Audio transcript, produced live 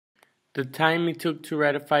The time it took to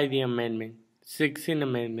ratify the amendment, 16th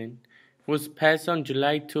Amendment, was passed on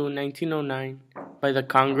July 2, 1909 by the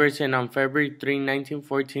Congress, and on February 3,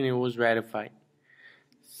 1914 it was ratified.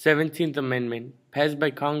 17th Amendment, passed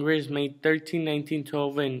by Congress May 13,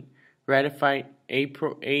 1912 and ratified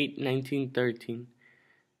April 8, 1913.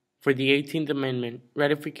 For the 18th Amendment,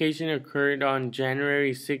 ratification occurred on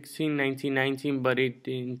January 16, 1919, but it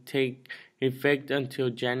didn't take effect until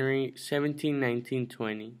January 17,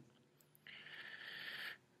 1920.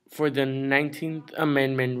 For the 19th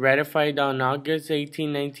Amendment, ratified on August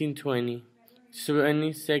 18, 1920.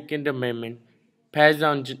 22nd Amendment, passed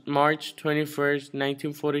on March 21,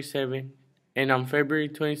 1947, and on February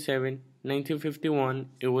 27, 1951,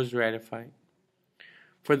 it was ratified.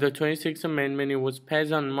 For the 26th Amendment, it was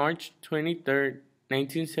passed on March 23,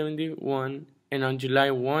 1971, and on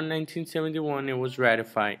July 1, 1971, it was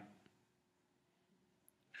ratified.